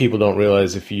people don't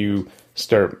realize if you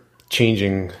start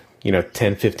changing,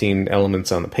 10, 15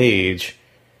 elements on the page,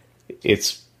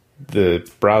 it's the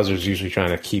browser's usually trying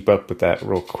to keep up with that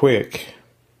real quick.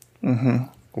 Mm-hmm.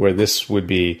 Where this would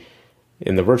be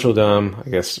in the virtual DOM, I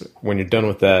guess when you're done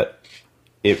with that,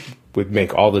 it would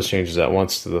make all those changes at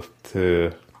once to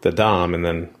the DOM and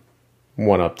then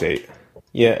one update.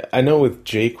 Yeah, I know with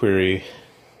jQuery,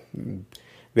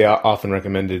 they often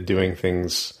recommended doing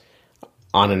things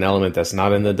on an element that's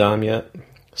not in the DOM yet.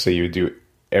 So you would do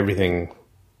everything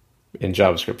in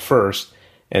JavaScript first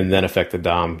and then affect the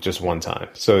DOM just one time.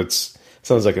 So it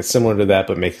sounds like it's similar to that,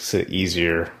 but makes it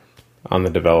easier on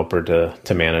the developer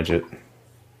to manage it.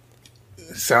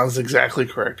 Sounds exactly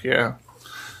correct, yeah.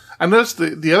 I noticed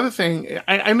the other thing,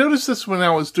 I noticed this when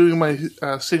I was doing my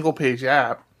single page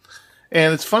app,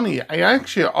 and it's funny, I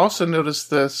actually also noticed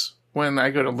this when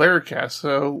I go to Laracast.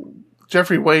 So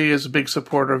Jeffrey Way is a big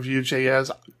supporter of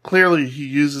Vue.js. Clearly he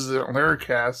uses it on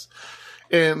Laracast,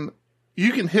 and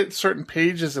you can hit certain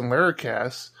pages in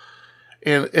Laracast,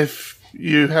 and if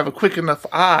you have a quick enough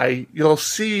eye, you'll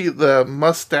see the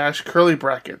mustache curly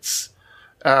brackets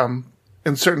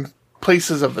in certain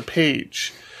places of the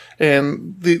page.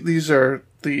 And these are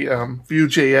the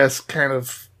Vue.js kind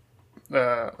of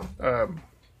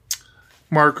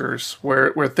markers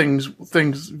where things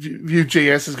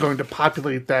Vue.js is going to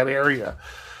populate that area.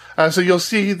 So you'll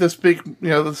see this big,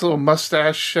 this little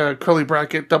mustache curly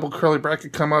bracket, double curly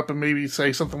bracket come up and maybe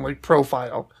say something like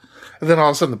profile. And then all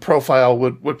of a sudden the profile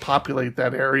would populate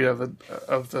that area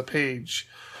of the page.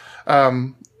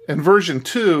 In version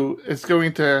 2, it's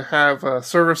going to have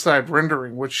server-side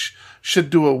rendering, which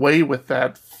should do away with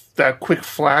that quick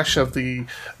flash of the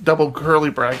double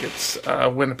curly brackets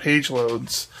when a page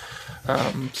loads.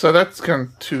 So that's going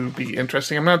to be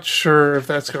interesting. I'm not sure if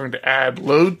that's going to add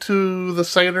load to the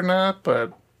site or not,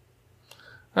 but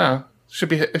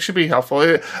it should be helpful.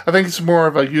 I think it's more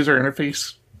of a user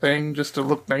interface thing, just to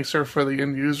look nicer for the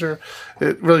end user.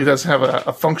 It really does have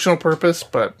a functional purpose,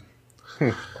 but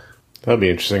that'd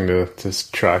be interesting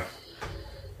to try.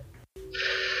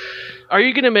 Are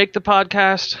you going to make the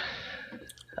podcast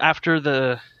after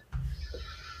the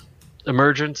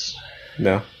emergence?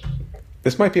 No.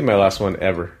 This might be my last one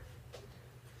ever.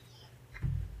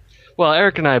 Well,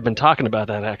 Eric and I have been talking about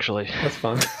that, actually. That's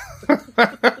fine.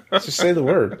 Just say the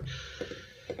word.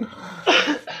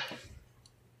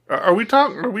 Are we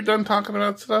done talking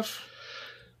about stuff?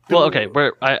 Well, okay.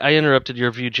 I interrupted your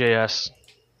Vue.js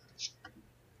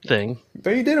thing.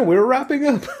 No, you didn't. We were wrapping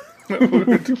up.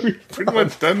 We're pretty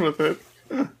much done with it.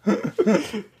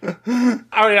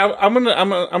 All right, I'm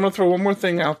gonna throw one more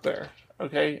thing out there.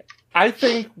 Okay, I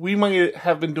think we might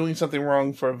have been doing something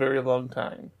wrong for a very long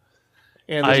time.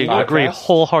 And I agree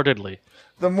wholeheartedly.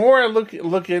 the more I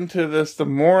look into this, the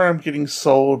more I'm getting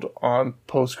sold on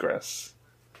Postgres.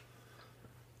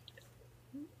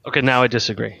 Okay, now I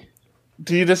disagree.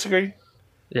 Do you disagree?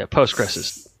 Yeah, Postgres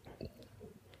is.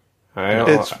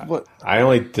 I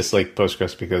only dislike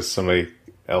Postgres because somebody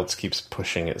else keeps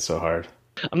pushing it so hard.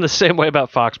 I'm the same way about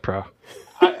Fox Pro.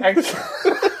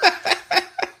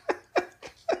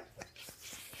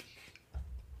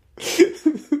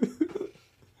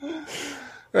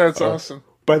 That's awesome.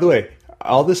 By the way,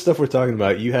 all this stuff we're talking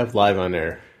about, you have live on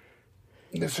air.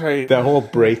 That's right. That whole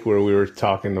break where we were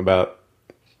talking about,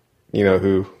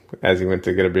 who, as he went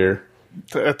to get a beer.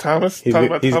 Thomas? He's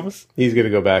Thomas? He's going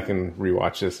to go back and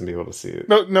rewatch this and be able to see it.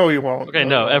 No, he won't. Okay,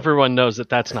 no, everyone knows that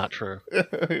that's not true.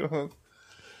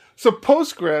 So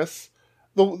Postgres,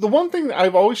 the one thing that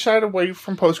I've always shied away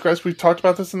from Postgres, we've talked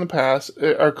about this in the past,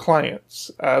 are clients.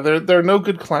 There are no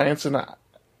good clients, and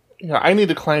I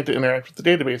need a client to interact with the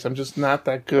database. I'm just not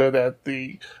that good at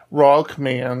the raw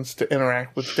commands to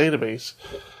interact with the database.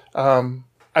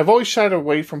 I've always shied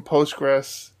away from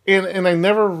Postgres, and I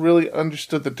never really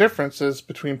understood the differences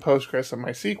between Postgres and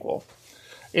MySQL.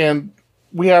 And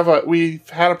we've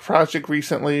had a project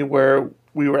recently where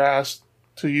we were asked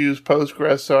to use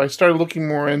Postgres, so I started looking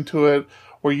more into it.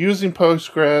 We're using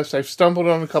Postgres. I've stumbled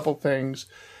on a couple things.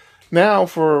 Now,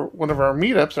 for one of our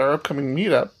meetups, our upcoming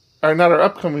meetup, or not our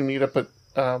upcoming meetup, but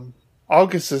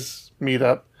August's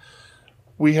meetup,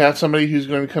 we have somebody who's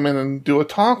going to come in and do a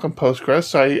talk on Postgres.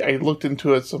 So I looked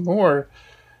into it some more,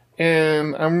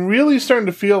 and I'm really starting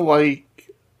to feel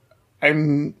like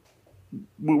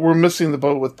we're missing the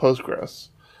boat with Postgres.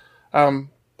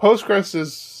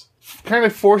 Postgres kind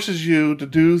of forces you to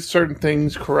do certain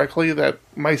things correctly that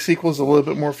MySQL is a little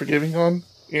bit more forgiving on,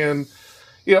 and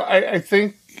I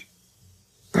think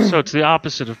so. It's the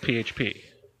opposite of PHP.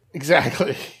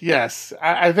 Exactly. Yes,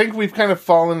 I think we've kind of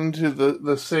fallen into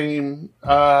the same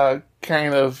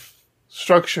kind of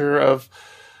structure of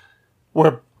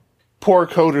where poor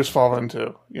coders fall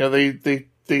into.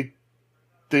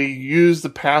 They use the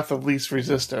path of least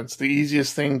resistance, the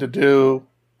easiest thing to do.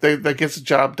 That gets the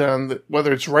job done.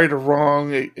 Whether it's right or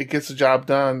wrong, it gets the job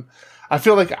done. I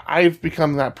feel like I've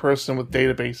become that person with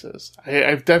databases.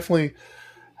 I've definitely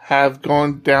have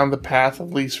gone down the path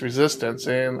of least resistance,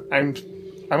 and I'm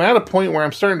at a point where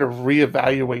I'm starting to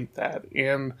reevaluate that,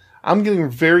 and I'm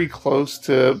getting very close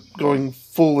to going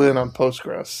full in on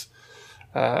Postgres.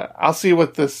 I'll see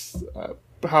what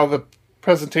how the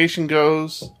presentation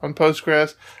goes on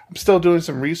Postgres. I'm still doing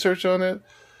some research on it,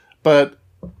 but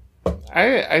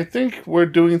I think we're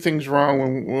doing things wrong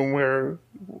when we're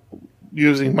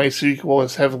using MySQL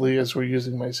as heavily as we're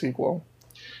using MySQL.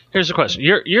 Here's the question: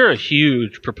 You're a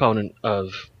huge proponent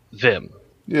of Vim.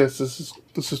 Yes, this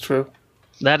is true.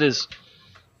 That is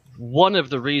one of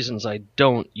the reasons I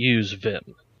don't use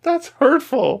Vim. That's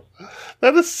hurtful.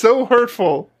 That is so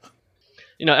hurtful.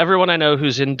 Everyone I know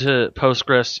who's into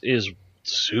Postgres is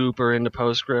super into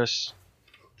Postgres.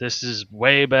 This is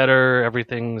way better.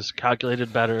 Everything's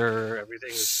calculated better.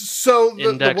 Everything's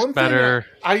indexed the one better.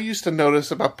 Thing I used to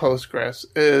notice about Postgres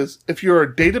is if you're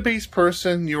a database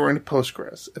person, you were into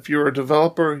Postgres. If you're a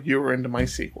developer, you were into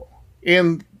MySQL.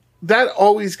 And that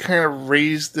always kind of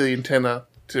raised the antenna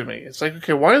to me. It's like,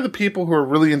 okay, why are the people who are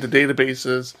really into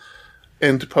databases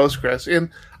into Postgres? And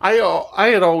I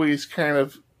had always kind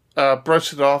of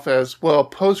brushed it off as, well,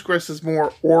 Postgres is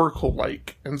more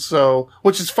Oracle-like. And so,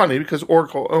 which is funny because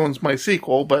Oracle owns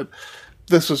MySQL, but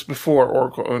this was before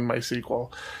Oracle owned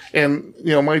MySQL. And,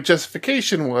 my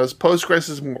justification was Postgres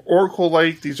is more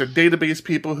Oracle-like. These are database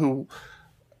people who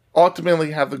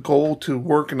ultimately have the goal to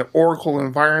work in an Oracle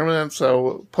environment.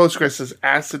 So Postgres is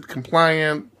ACID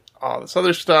compliant, all this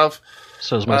other stuff.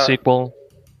 So is MySQL.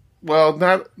 Well,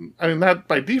 not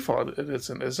by default it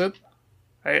isn't, is it?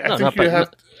 I think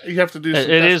you have to do some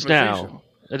It is customization. now.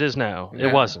 It is now. Yeah.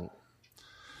 It wasn't.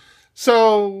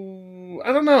 So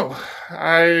I don't know.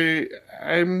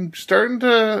 I'm starting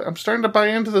to buy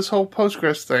into this whole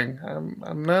Postgres thing.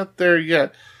 I'm not there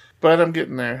yet, but I'm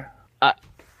getting there.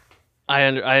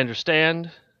 I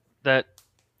understand that.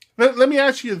 Let me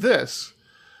ask you this: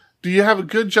 do you have a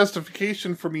good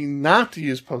justification for me not to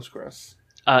use Postgres?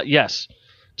 Yes.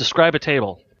 Describe a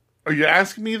table. Are you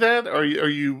asking me that? Or are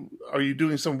you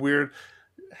doing some weird?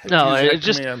 No, it's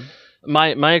just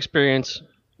my experience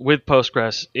with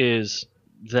Postgres is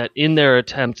that in their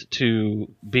attempt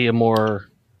to be a more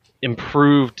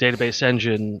improved database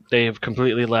engine, they have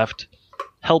completely left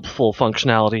helpful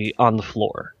functionality on the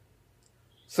floor,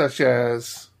 such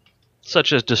as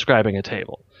describing a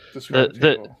table.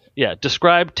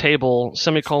 Describe table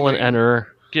semicolon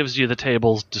enter gives you the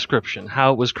table's description,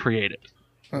 how it was created.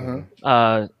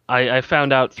 Uh-huh. I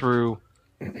found out through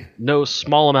no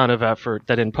small amount of effort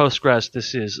that in Postgres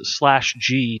this is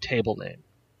 /g table name.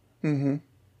 Mm-hmm.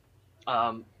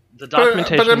 The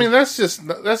documentation. But I mean, that's just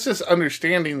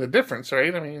understanding the difference,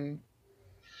 right? I mean,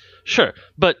 sure,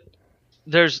 but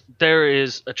there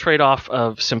is a trade-off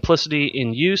of simplicity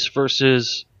in use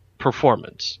versus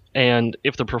performance, and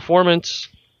if the performance.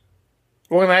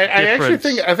 Well, I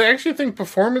actually think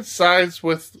performance sides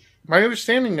with my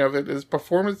understanding of it is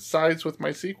performance sides with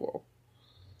MySQL.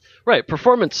 Right,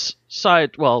 performance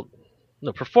on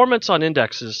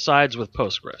indexes sides with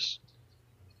Postgres.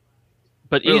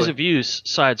 But Really? ease of use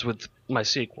sides with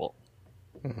MySQL.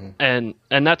 And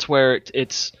that's where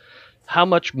it's how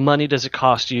much money does it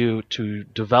cost you to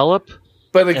develop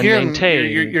But and again,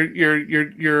 maintain.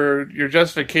 your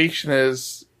justification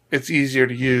is it's easier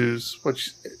to use,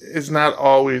 which is not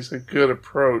always a good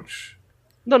approach.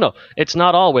 No, it's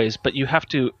not always, but you have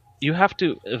to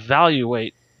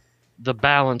evaluate the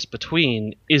balance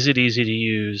between is it easy to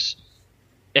use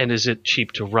and is it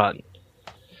cheap to run.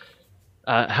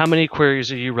 How many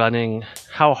queries are you running?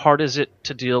 How hard is it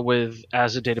to deal with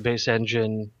as a database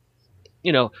engine?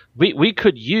 We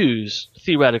could use,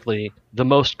 theoretically, the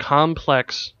most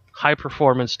complex,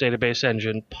 high-performance database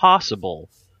engine possible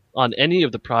on any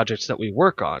of the projects that we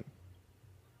work on.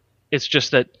 It's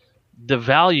just that the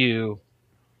value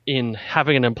in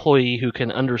having an employee who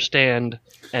can understand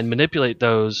and manipulate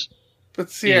those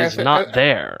is not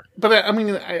there. But I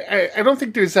mean, I don't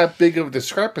think there's that big of a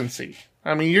discrepancy.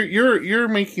 I mean, you're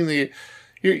making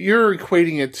you're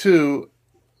equating it to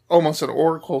almost an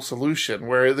Oracle solution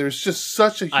where there's just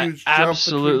such a huge jump.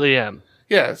 Absolutely am.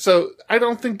 Yeah, so I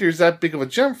don't think there's that big of a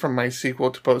jump from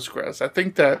MySQL to Postgres. I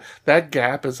think that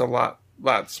gap is a lot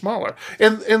smaller.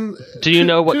 And do you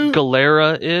know what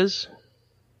Galera is?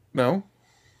 No.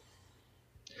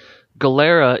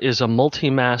 Galera is a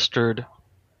multi-mastered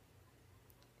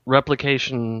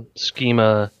replication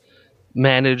schema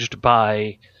managed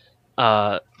by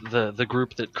the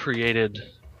group that created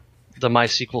the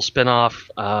MySQL spinoff.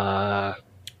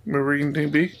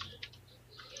 MariaDB?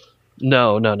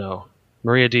 No.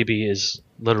 MariaDB is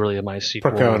literally a MySQL.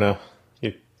 Percona.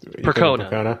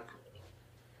 Percona.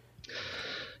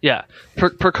 Yeah.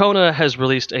 Percona has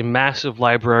released a massive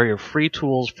library of free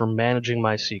tools for managing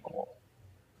MySQL.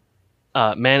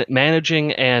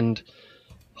 Managing and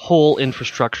whole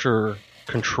infrastructure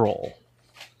control.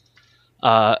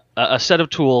 A set of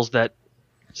tools that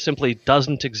simply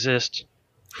doesn't exist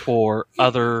for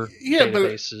other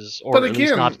databases, or at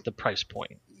least not at the price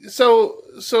point. So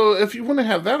if you want to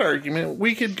have that argument,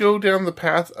 we could go down the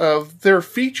path of there are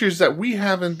features that we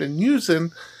haven't been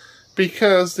using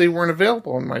because they weren't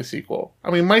available in MySQL. I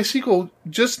mean, MySQL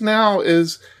just now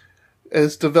is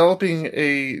developing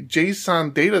a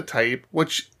JSON data type,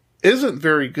 which isn't a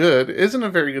very good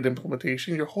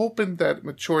implementation. You're hoping that it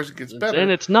matures and gets better.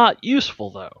 And it's not useful,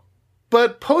 though.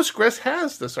 But Postgres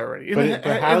has this already. But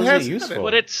how is it useful?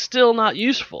 But it's still not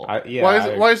useful.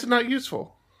 Why is it not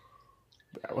useful?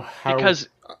 Because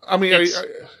I mean,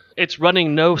 it's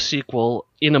running NoSQL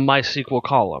in a MySQL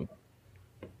column.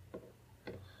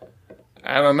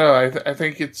 I don't know. I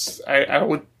think it's. I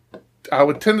would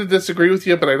tend to disagree with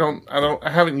you, but I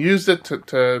haven't used it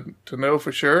to know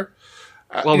for sure.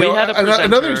 Well, we had a presenter.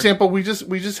 Another example. We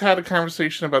just had a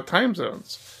conversation about time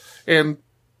zones, and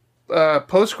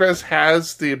Postgres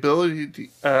has the ability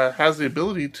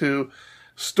to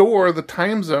store the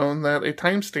time zone that a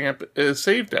timestamp is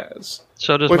saved as.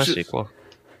 So does MySQL.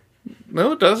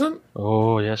 No, it doesn't.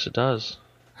 Oh, yes, it does.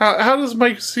 How does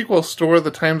MySQL store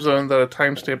the time zone that a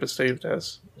timestamp is saved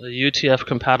as? A UTF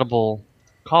compatible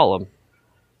column.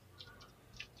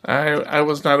 I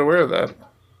was not aware of that.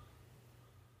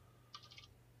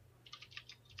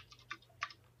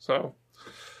 So,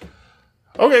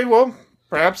 okay, well,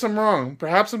 perhaps I'm wrong.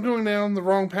 Perhaps I'm going down the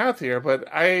wrong path here, but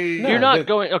You're not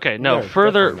going... Okay, no,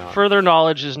 further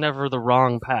knowledge is never the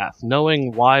wrong path.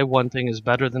 Knowing why one thing is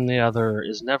better than the other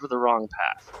is never the wrong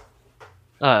path.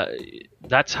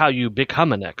 That's how you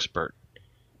become an expert,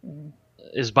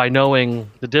 is by knowing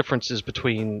the differences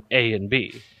between A and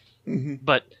B. Mm-hmm.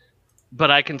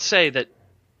 But I can say that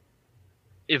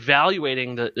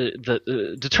evaluating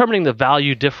determining the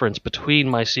value difference between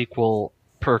MySQL,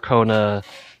 Percona,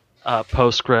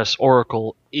 Postgres,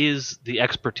 Oracle is the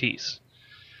expertise.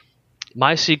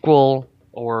 MySQL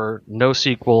or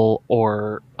NoSQL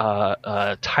or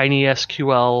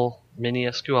TinySQL,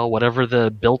 MiniSQL, whatever the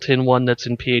built-in one that's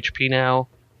in PHP now.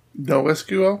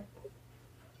 NoSQL?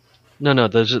 No.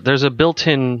 There's a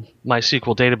built-in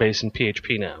MySQL database in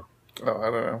PHP now. Oh,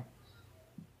 I don't know.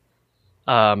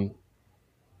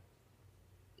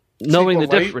 Knowing the SQLite?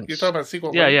 difference. You're talking about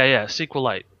SQLite? Yeah.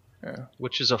 SQLite. Yeah.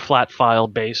 which is a flat file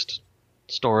based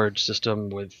storage system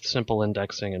with simple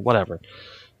indexing and whatever.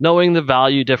 Knowing the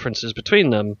value differences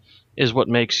between them is what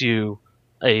makes you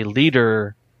a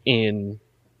leader in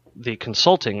the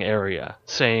consulting area,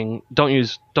 saying don't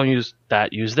use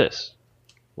that, use this.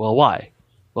 Well, why?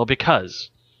 Well, because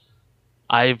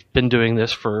I've been doing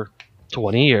this for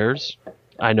 20 years.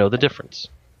 I know the difference.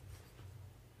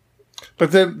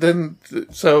 But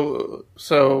so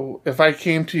if I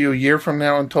came to you a year from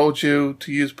now and told you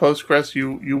to use Postgres,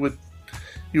 you would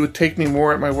take me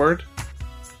more at my word?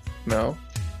 No.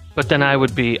 But then I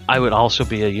would also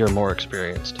be a year more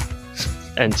experienced,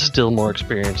 and still more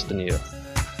experienced than you.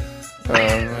 Oh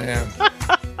man.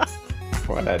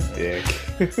 What a dick.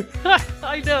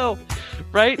 I know,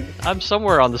 right? I'm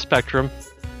somewhere on the spectrum.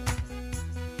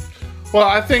 Well,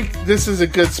 I think this is a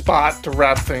good spot to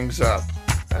wrap things up.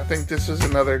 I think this is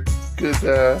another good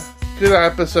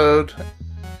episode.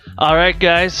 All right,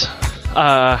 guys.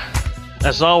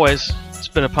 As always, it's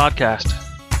been a podcast.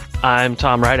 I'm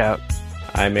Tom Rideout.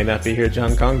 I may not be here,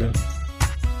 John Congdon.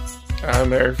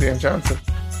 I'm Eric Van Johnson.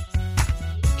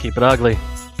 Keep it ugly.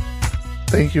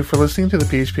 Thank you for listening to the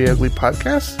PHP Ugly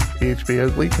podcast. PHP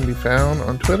Ugly can be found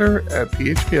on Twitter at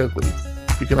PHP Ugly.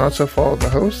 You can also follow the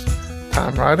host,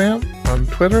 Tom Rideout, on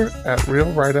Twitter at Real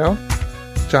Rideout,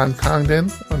 John Congdon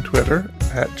on Twitter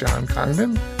at John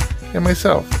Congdon, and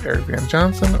myself, Eric Van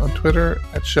Johnson, on Twitter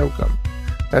at Shocum.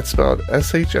 That's spelled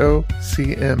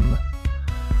SHOCM.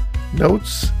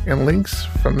 Notes and links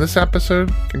from this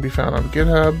episode can be found on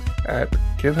GitHub at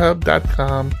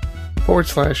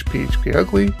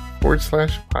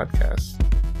github.com/PHPUgly/podcast.